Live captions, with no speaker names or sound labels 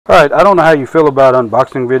Alright, I don't know how you feel about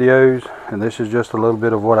unboxing videos, and this is just a little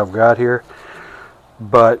bit of what I've got here,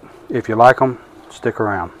 but if you like them, stick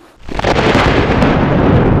around.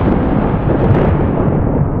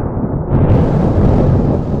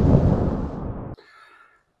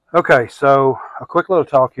 Okay, so a quick little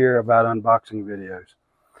talk here about unboxing videos.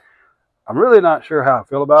 I'm really not sure how I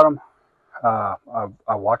feel about them. I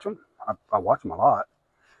watch them. I watch them a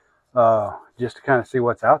lot, just to kind of see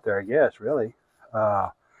what's out there, I guess, really.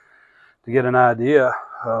 To get an idea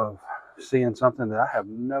of seeing something that I have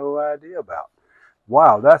no idea about.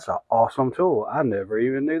 Wow, that's an awesome tool. I never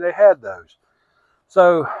even knew they had those.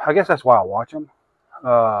 So I guess that's why I watch them.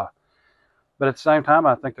 But at the same time,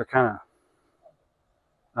 I think they're kind of,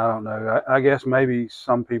 I don't know, I guess maybe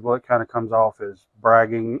some people it kind of comes off as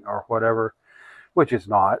bragging or whatever, which it's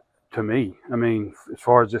not to me. I mean, as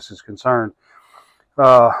far as this is concerned,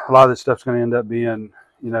 a lot of this stuff's going to end up being,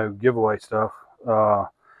 giveaway stuff.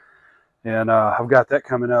 And I've got that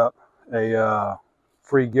coming up, a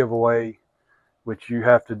free giveaway, which you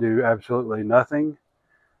have to do absolutely nothing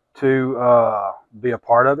to be a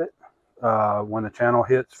part of it. When the channel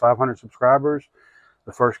hits 500 subscribers,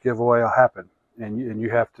 the first giveaway will happen. And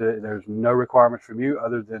you have to, there's no requirements from you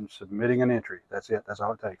other than submitting an entry. That's it. That's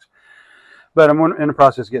all it takes. But I'm in the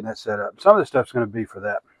process of getting that set up. Some of the stuff's going to be for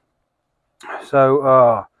that.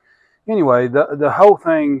 So anyway, the whole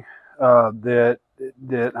thing that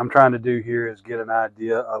I'm trying to do here is get an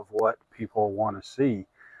idea of what people want to see.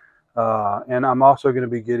 And I'm also going to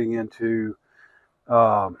be getting into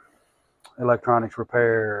electronics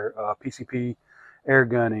repair, PCP, air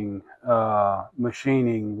gunning,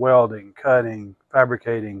 machining, welding, cutting,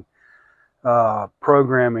 fabricating,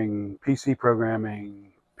 programming, PC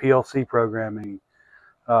programming, PLC programming,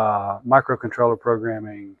 microcontroller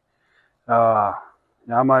programming. Now,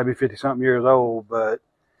 I might be 50-something years old,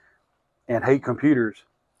 and hate computers,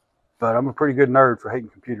 but I'm a pretty good nerd for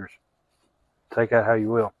hating computers. Take that how you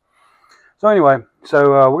will. So anyway,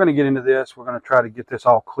 we're going to get into this. We're going to try to get this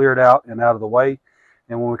all cleared out and out of the way.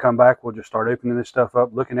 And when we come back, we'll just start opening this stuff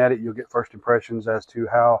up, looking at it. You'll get first impressions as to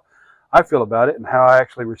how I feel about it and how I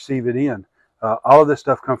actually receive it in. All of this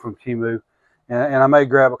stuff comes from Temu, and I may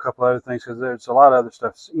grab a couple other things because there's a lot of other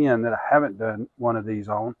stuff in that I haven't done one of these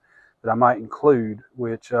on that I might include,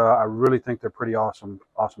 which I really think they're pretty awesome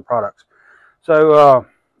products. So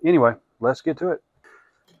anyway, let's get to it.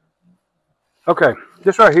 Okay,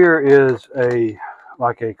 this right here is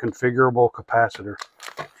like a configurable capacitor.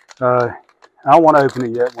 I don't want to open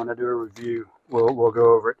it yet. When I do a review, we'll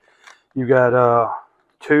go over it. You got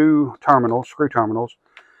two terminals, screw terminals,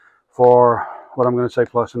 for what I'm going to say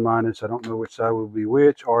plus and minus. I don't know which side will be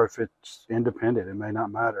which, or if it's independent. It may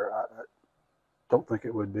not matter. I don't think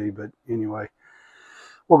it would be, but anyway,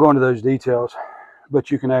 we'll go into those details. But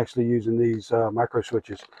you can actually, using these micro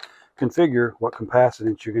switches, configure what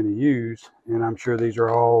capacitance you're going to use, and I'm sure these are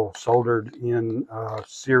all soldered in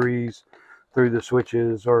series through the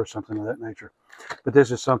switches or something of that nature. But this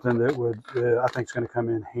is something that would I think is going to come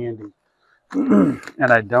in handy. And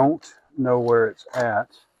I don't know where it's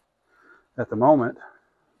at the moment,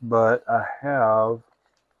 but I have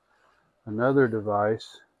another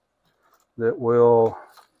device that will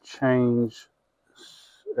change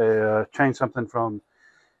something from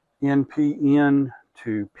NPN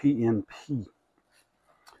to PNP.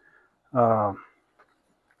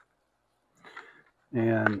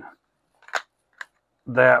 And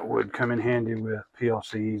that would come in handy with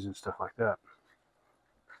PLCs and stuff like that.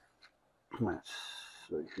 Let's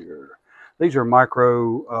see here. These are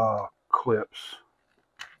micro clips.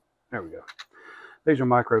 There we go. These are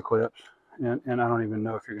micro clips, and I don't even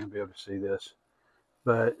know if you're going to be able to see this,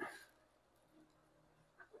 but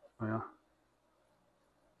well,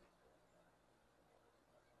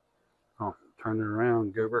 oh, turn it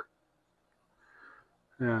around, goober.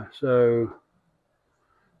 Yeah, so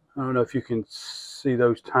I don't know if you can see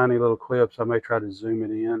those tiny little clips. I may try to zoom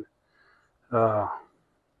it in. Try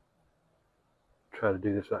to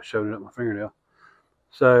do this without showing it up my fingernail.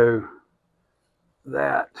 So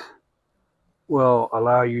that will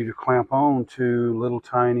allow you to clamp on to little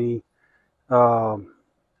tiny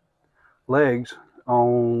legs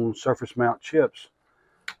on surface mount chips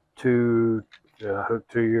to hook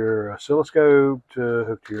to your oscilloscope, to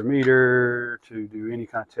hook to your meter, to do any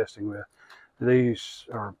kind of testing with. These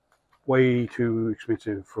are way too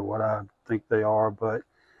expensive for what I think they are, but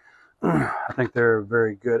I think they're a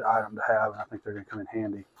very good item to have, and I think they're going to come in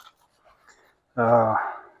handy.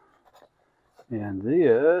 And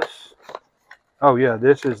this, oh yeah,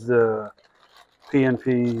 this is the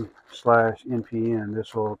PNP/NPN.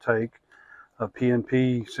 This will take a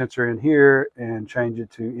PNP sensor in here and change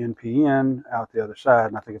it to NPN out the other side,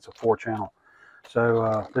 and I think it's a 4-channel.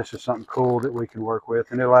 So this is something cool that we can work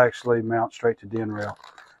with, and it'll actually mount straight to DIN rail.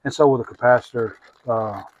 And so with a capacitor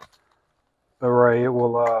array,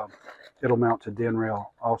 it'll mount to DIN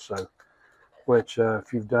rail also, which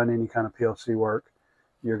if you've done any kind of PLC work,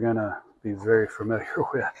 you're gonna be very familiar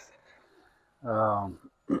with.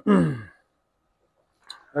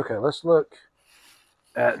 Okay, let's look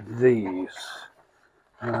at these.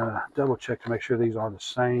 Double check to make sure these are the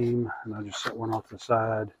same, and I just set one off to the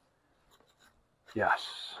side.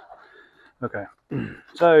 Yes. Okay.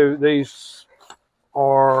 So these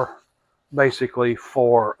are basically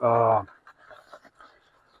for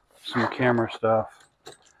some camera stuff.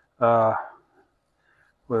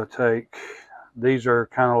 We'll take, these are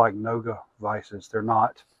kind of like Noga vices. They're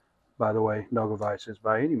not, by the way, Noga vices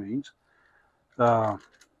by any means. But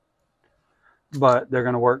they're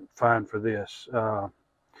going to work fine for this.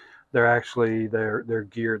 They're actually, they're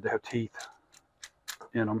geared, they have teeth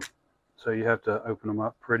in them. So you have to open them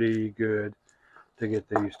up pretty good to get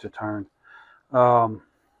these to turn. And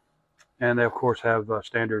they of course have a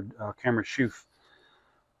standard camera sheath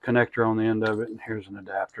connector on the end of it, and here's an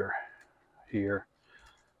adapter here.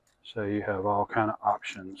 So you have all kind of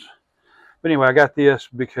options. But anyway, I got this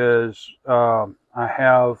because I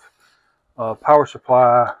have a power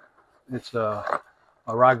supply. It's a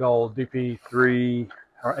Rigol DP3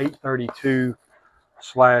 or 832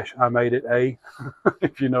 / I made it A,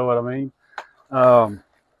 if you know what I mean.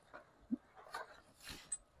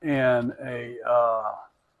 And a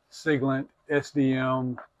Siglent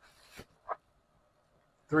SDM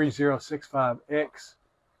 3065X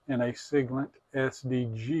and a Siglent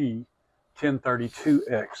SDG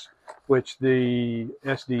 1032X, which the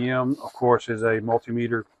SDM, of course, is a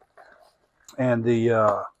multimeter, and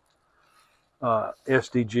the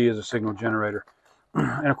SDG is a signal generator.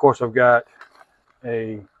 And of course, I've got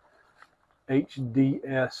a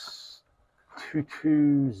HDS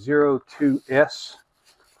 2202S,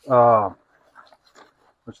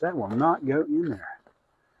 which that will not go in there.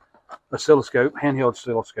 Oscilloscope, handheld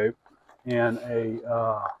oscilloscope, and a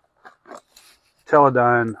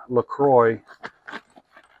Teledyne LaCroix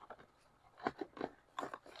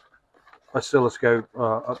oscilloscope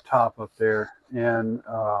up top up there. And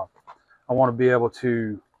I want to be able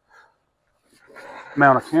to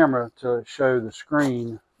mount a camera to show the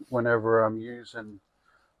screen whenever I'm using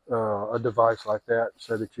a device like that,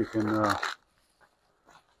 so that you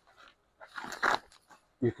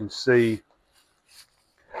can see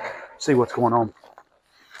what's going on.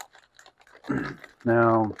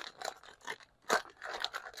 Now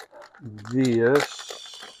this,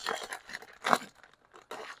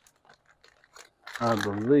 I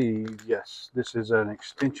believe, yes, this is an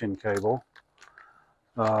extension cable.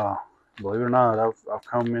 Believe it or not, I've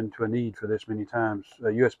come into a need for this many times.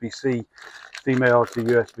 USB-C female to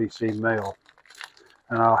USB-C male.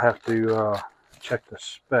 And I'll have to check the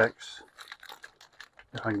specs.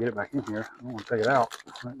 If I can get it back in here. I don't want to take it out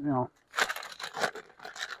right now.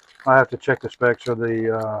 I have to check the specs of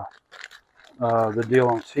the deal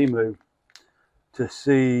on Temu to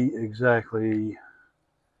see exactly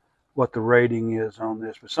what the rating is on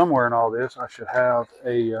this. But somewhere in all this, I should have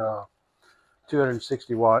a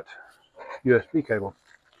 260 watt USB cable.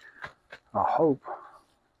 I hope.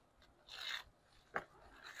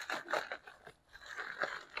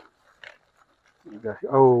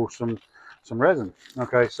 Oh, some resin.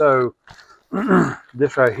 Okay, so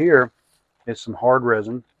this right here is some hard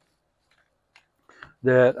resin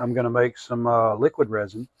that I'm going to make some liquid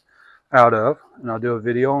resin out of, and I'll do a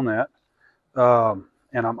video on that.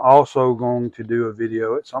 And I'm also going to do a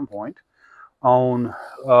video at some point on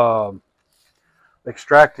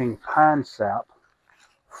extracting pine sap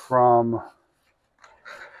from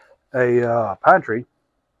a pine tree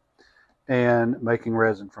and making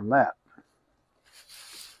resin from that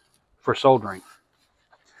for soldering.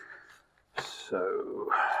 So,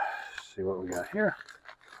 let's see what we got here.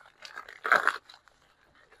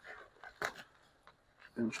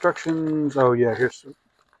 Instructions. Oh yeah, here's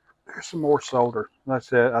some more solder.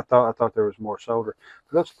 That's it. I thought there was more solder.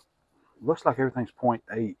 But looks like everything's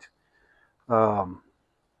 0.8. And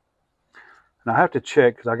I have to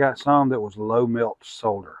check because I got some that was low melt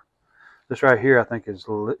solder. This right here, I think is,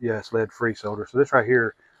 yeah, it's lead free solder. So this right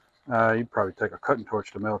here, you'd probably take a cutting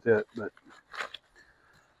torch to melt it, but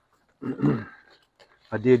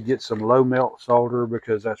I did get some low melt solder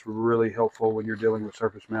because that's really helpful when you're dealing with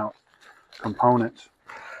surface mount components.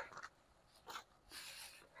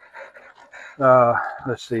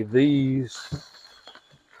 Let's see, these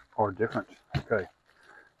are different. Okay,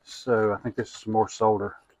 so I think this is more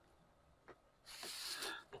solder.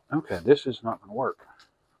 Okay, this is not going to work.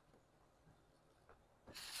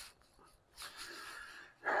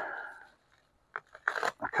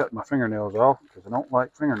 I cut my fingernails off because I don't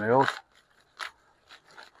like fingernails.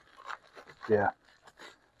 Yeah,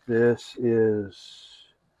 this is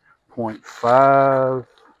 0.5.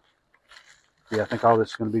 Yeah, I think all this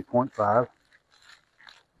is going to be 0.5.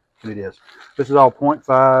 It is. This is all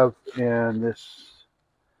 0.5, and this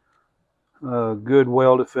good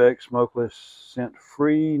weld effect, smokeless, scent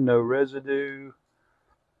free, no residue,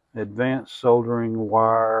 advanced soldering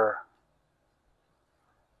wire,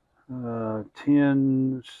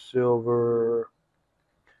 tin, silver,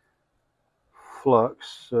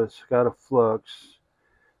 flux. So it's got a flux,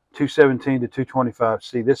 217 to 225.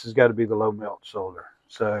 See, this has got to be the low melt solder.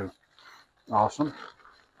 So awesome.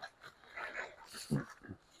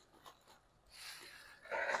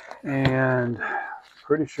 And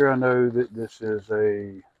pretty sure I know that this is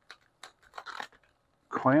a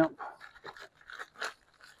clamp.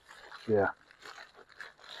 Yeah.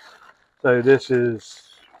 So this is,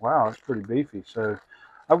 wow, it's pretty beefy. So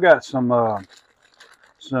I've got some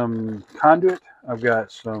conduit. I've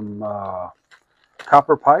got some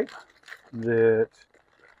copper pipe that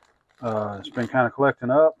it's been kind of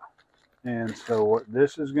collecting up. And so what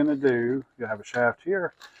this is going to do, you have a shaft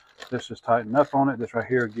here. This is tighten up on it. This right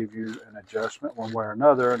here will give you an adjustment one way or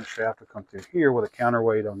another, and the shaft will come through here with a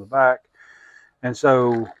counterweight on the back. And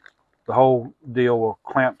so the whole deal will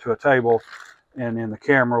clamp to a table, and then the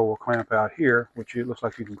camera will clamp out here, which it looks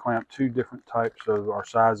like you can clamp two different types of or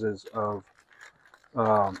sizes of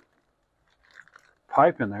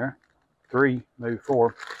pipe in there, 3, maybe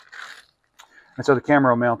 4. And so the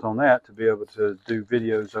camera will mount on that to be able to do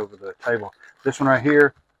videos over the table. This one right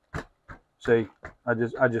here, see, I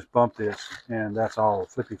just bumped this, and that's all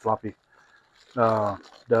flippy floppy.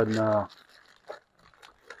 Doesn't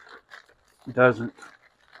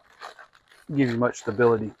give you much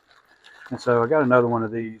stability. And so I got another one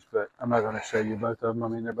of these, but I'm not going to show you both of them. I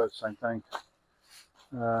mean, they're both the same thing.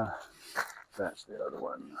 That's the other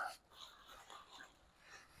one.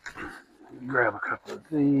 Grab a couple of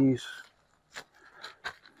these.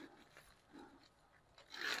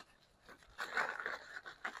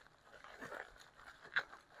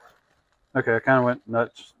 Okay, I kind of went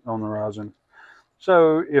nuts on the rosin.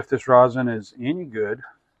 So if this rosin is any good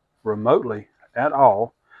remotely at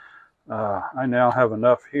all, I now have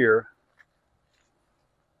enough here.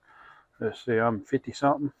 Let's see, I'm 50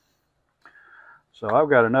 something. So I've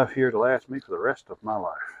got enough here to last me for the rest of my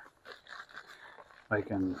life.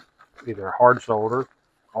 Making either hard solder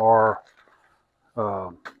or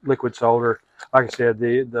liquid solder. Like I said,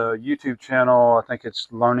 the YouTube channel, I think it's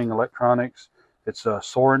Learning Electronics. It's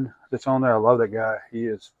Soren that's on there. I love that guy. He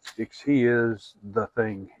is the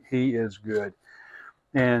thing. He is good.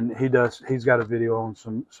 And he's got a video on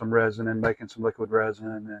some resin and making some liquid resin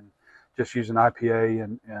and just using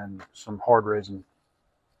IPA and some hard resin.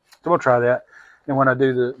 So we'll try that. And when I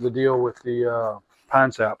do the deal with the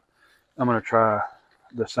pine sap, I'm going to try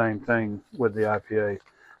the same thing with the IPA.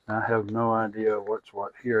 And I have no idea what's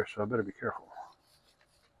what here, so I better be careful.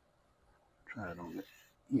 Try it on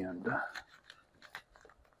the end.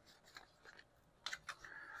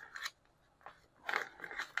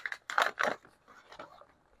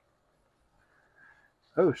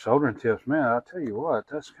 Oh, soldering tips, man, I'll tell you what,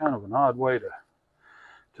 that's kind of an odd way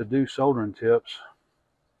to do soldering tips.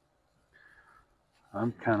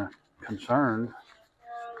 I'm kind of concerned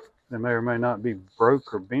they may or may not be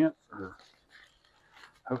broke or bent, or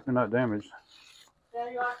hopefully not damaged.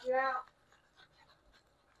 Daddy locked you out.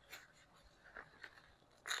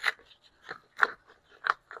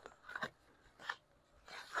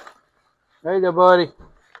 There you go, buddy.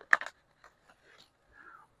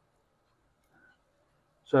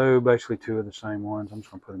 So basically 2 of the same ones. I'm just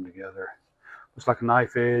going to put them together. Looks like a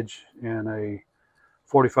knife edge and a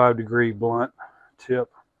 45-degree blunt tip.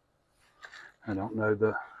 I don't know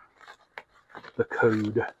the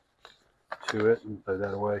code to it, and throw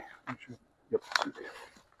that away. Yep.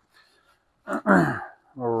 All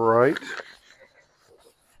right.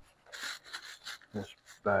 This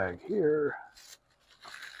bag here.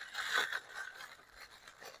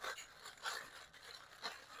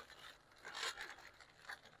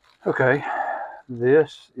 Okay,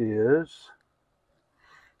 this is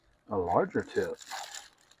a larger tip.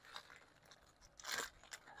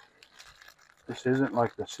 This isn't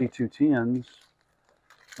like the C210s.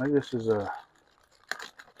 Maybe this is a,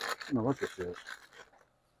 I don't know what this is.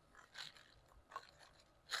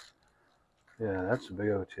 Yeah, that's a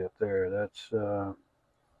big old tip there. That's, I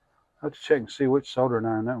have to check and see which soldering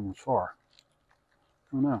iron that one was for.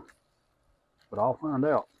 I don't know, but I'll find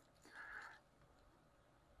out.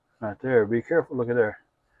 right there. Be careful. Look at there.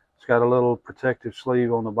 It's got a little protective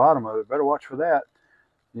sleeve on the bottom of it. Better watch for that.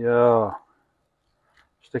 Yeah.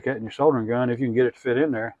 Stick that in your soldering gun if you can get it to fit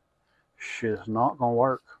in there. Shit is not gonna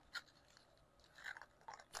work.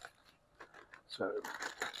 So,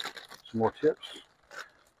 some more tips.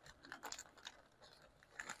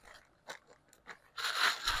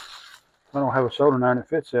 If I don't have a soldering iron that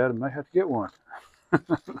fits that, I may have to get one.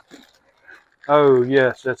 Oh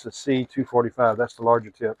yes, that's a C245. That's the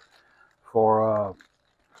larger tip for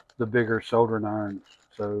the bigger soldering irons.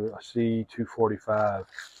 So a C245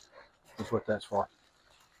 is what that's for.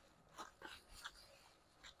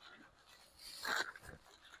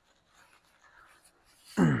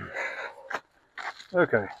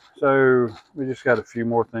 Okay, so we just got a few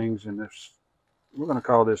more things in this. We're going to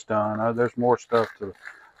call this done. There's more stuff to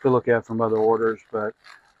look at from other orders, but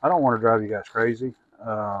I don't want to drive you guys crazy.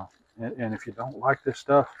 And if you don't like this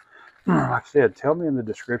stuff, like I said, tell me in the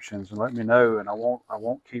descriptions and let me know, and I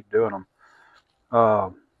won't keep doing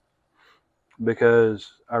them.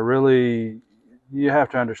 Because you have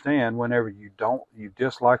to understand, whenever you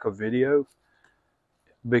dislike a video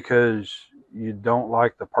because you don't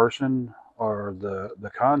like the person or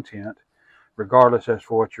the content, regardless as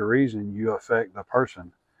for what your reason, you affect the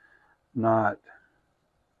person.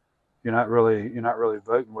 You're not really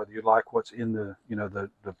voting whether you like what's in the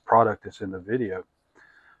product that's in the video.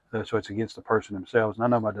 So it's against the person themselves. And I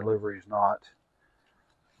know my delivery is not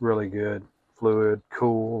really good, fluid,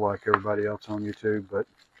 cool like everybody else on YouTube, but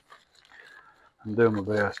I'm doing my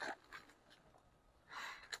best.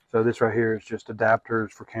 So this right here is just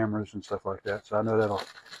adapters for cameras and stuff like that. So I know that'll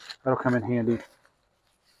come in handy.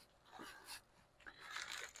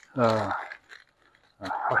 It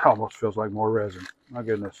almost feels like more resin. My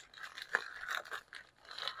goodness.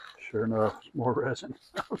 Sure enough, it's more resin.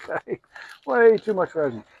 Okay, way too much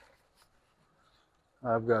resin.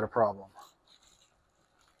 I've got a problem.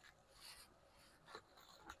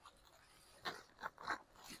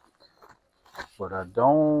 But I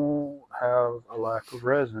don't have a lack of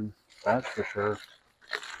resin, that's for sure.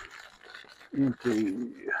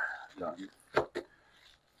 Empty. Done.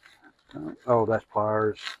 Oh, that's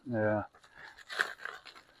pliers. Yeah.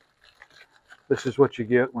 This is what you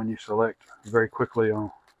get when you select very quickly on,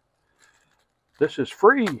 this is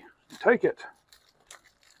free, take it.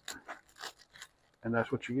 And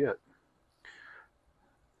that's what you get.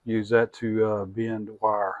 Use that to bend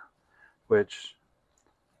wire, which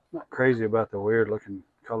I'm not crazy about the weird looking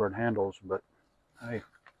colored handles, but hey,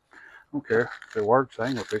 I don't care. If it works, I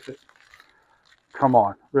ain't gonna fix it. Come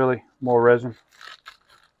on, really? More resin?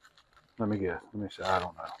 Let me guess. Let me see. I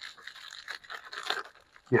don't know.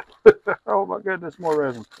 Yeah. Oh my goodness, more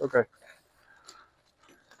resin. Okay.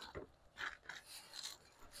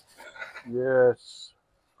 Yes.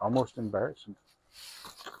 Almost embarrassing.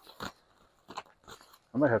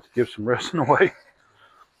 I might have to give some resin away.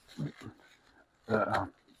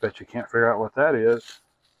 Bet you can't figure out what that is.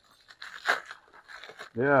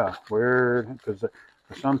 Yeah, weird. Because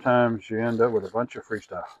sometimes you end up with a bunch of free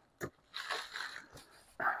stuff.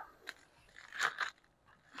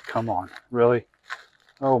 Come on, really?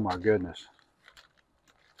 Oh my goodness.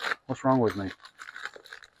 What's wrong with me?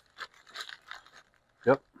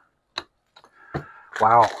 Yep.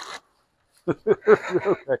 Wow.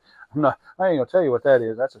 Okay. I ain't gonna tell you what that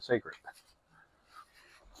is. That's a secret.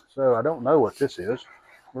 So I don't know what this is.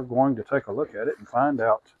 We're going to take a look at it and find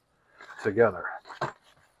out together.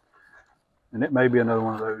 And it may be another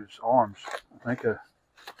one of those arms. I think it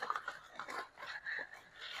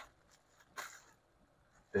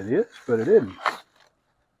is, but it isn't.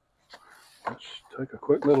 Let's take a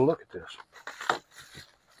quick little look at this.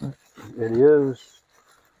 It is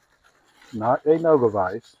not a Nova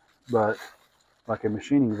vise, but like a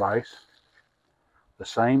machining vise. The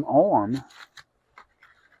same arm.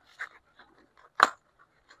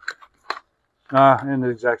 And the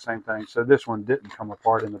exact same thing. So this one didn't come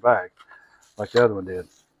apart in the bag like the other one did.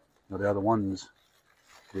 No, the other ones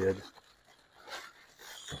did.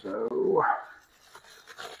 So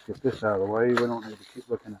get this out of the way. We don't need to keep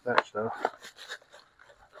looking at that stuff.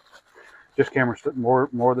 Just cameras, more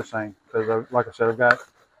of the same. Because like I said, I've got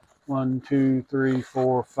 1, 2, 3,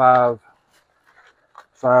 4, 5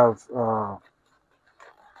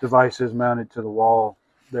 devices mounted to the wall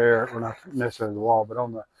there, or not necessarily the wall, but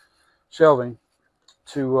on the shelving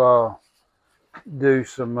to do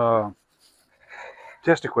some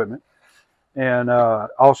test equipment, and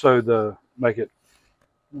also make it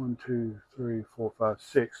 1, 2, 3, 4, 5,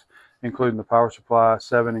 6, including the power supply,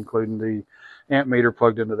 7, including the amp meter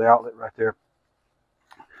plugged into the outlet right there.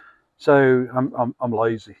 So I'm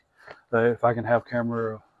lazy. If I can have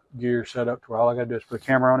camera gear set up to where all I got to do is put a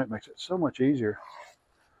camera on it. It makes it so much easier.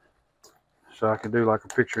 So I can do like a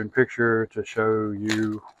picture-in-picture to show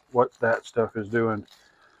you what that stuff is doing.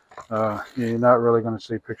 You're not really going to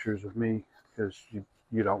see pictures of me because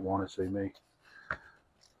you don't want to see me.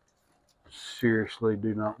 Seriously,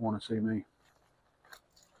 do not want to see me.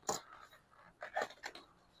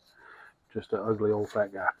 Just an ugly old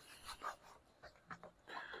fat guy.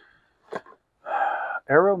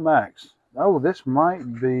 Aero Max. Oh, this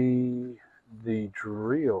might be the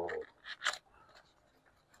drill.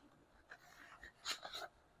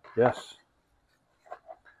 Yes.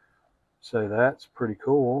 So that's pretty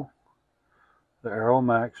cool. The Aero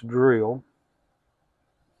Max drill.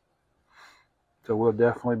 So we'll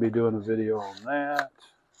definitely be doing a video on that.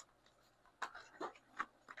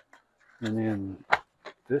 And then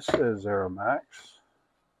this says Aero Max.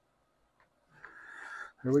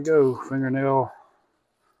 Here we go, fingernail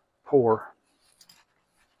pour.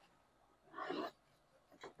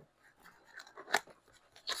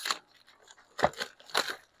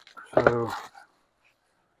 So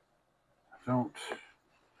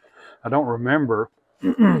I don't remember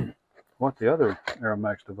what the other Aero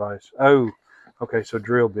Max device. Oh, okay, so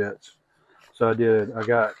drill bits. So I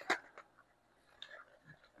got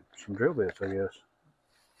some drill bits, I guess.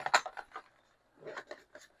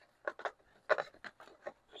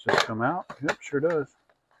 Does this come out? Yep, sure does.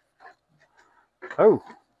 Oh,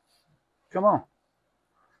 come on.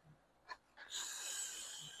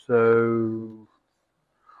 So,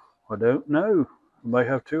 I don't know. We may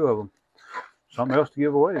have two of them. Something else to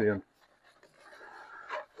give away then.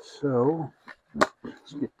 So,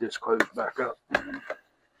 let's get this closed back up.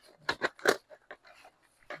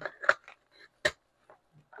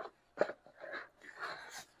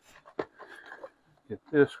 Get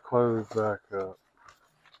this closed back up.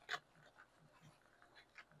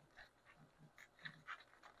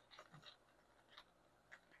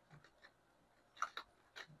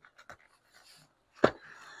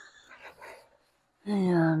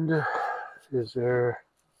 And is there,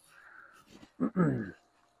 of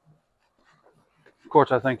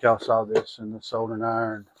course, I think y'all saw this in the soldering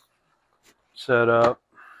iron setup,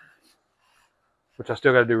 which I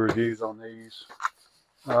still got to do reviews on these.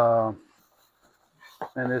 And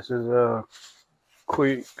this is a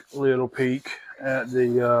quick little peek at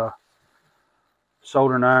the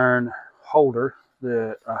soldering iron holder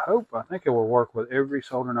that I think it will work with every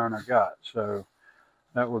soldering iron I got. So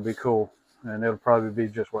that would be cool. And it'll probably be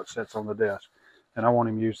just what sits on the desk. And I won't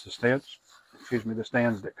even use the stands, the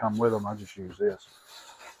stands that come with them. I just use this.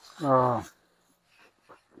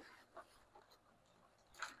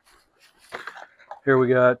 Here we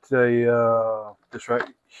got a, this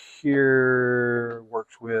right here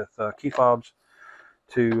works with key fobs.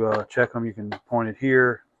 To check them, you can point it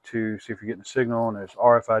here to see if you're getting a signal. And there's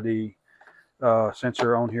RFID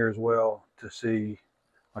sensor on here as well to see,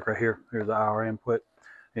 like right here, here's the hour input.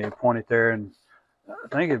 And you point it there, and I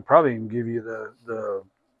think it'd probably even give you the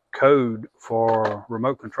code for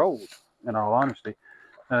remote controls, in all honesty.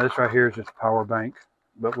 Now this right here is just a power bank,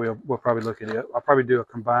 but we'll probably look at it. I'll probably do a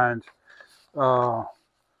combined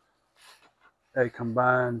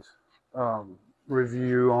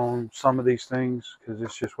review on some of these things because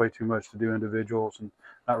it's just way too much to do individuals and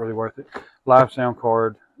not really worth it. Live sound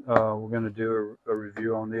card, we're going to do a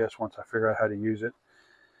review on this once I figure out how to use it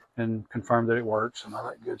and confirm that it works and all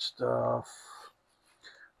that good stuff.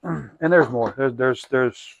 And there's more. There's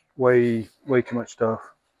way too much stuff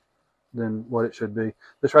than what it should be.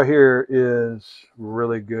 This right here is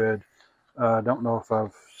really good. I don't know if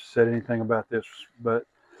I've said anything about this, but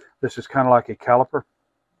this is kind of like a caliper.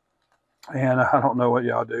 And I don't know what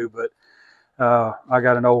y'all do, but I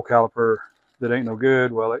got an old caliper that ain't no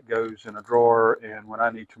good. Well, it goes in a drawer, and when I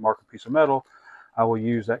need to mark a piece of metal, I will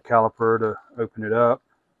use that caliper to open it up,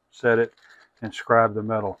 set it, and scribe the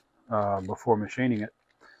metal before machining it.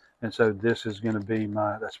 And so this is going to be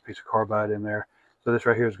that's a piece of carbide in there. So this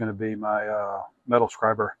right here is going to be my metal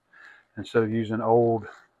scriber instead of using old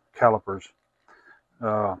calipers.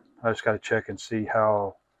 I just got to check and see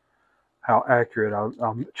how accurate.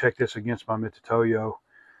 I'll check this against my Mitutoyo,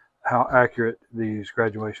 how accurate these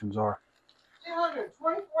graduations are. $224,900.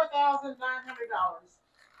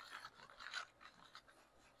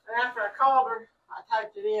 And after I called her, I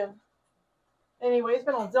typed it in. Anyway, it's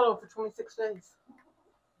been on Zillow for 26 days.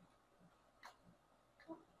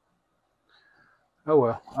 Oh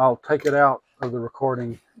well, I'll take it out of the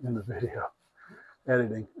recording in the video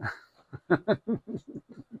editing.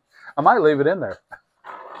 I might leave it in there.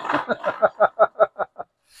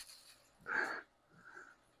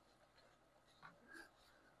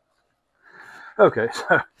 Okay,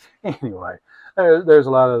 so anyway, there's a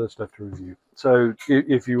lot of other stuff to review. So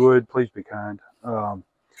if you would, please be kind,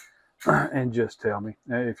 and just tell me.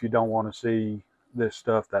 If you don't want to see this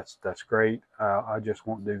stuff, that's great. I just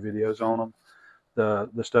won't do videos on them.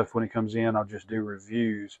 The stuff when it comes in, I'll just do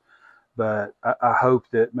reviews. But I hope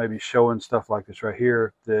that maybe showing stuff like this right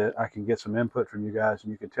here, that I can get some input from you guys,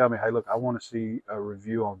 and you can tell me, hey, look, I want to see a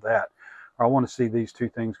review on that, or I want to see these two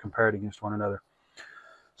things compared against one another.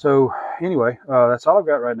 So anyway, that's all I've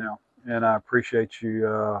got right now, and I appreciate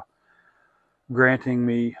you granting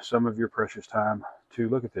me some of your precious time to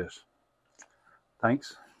look at this.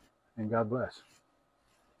 Thanks, and God bless.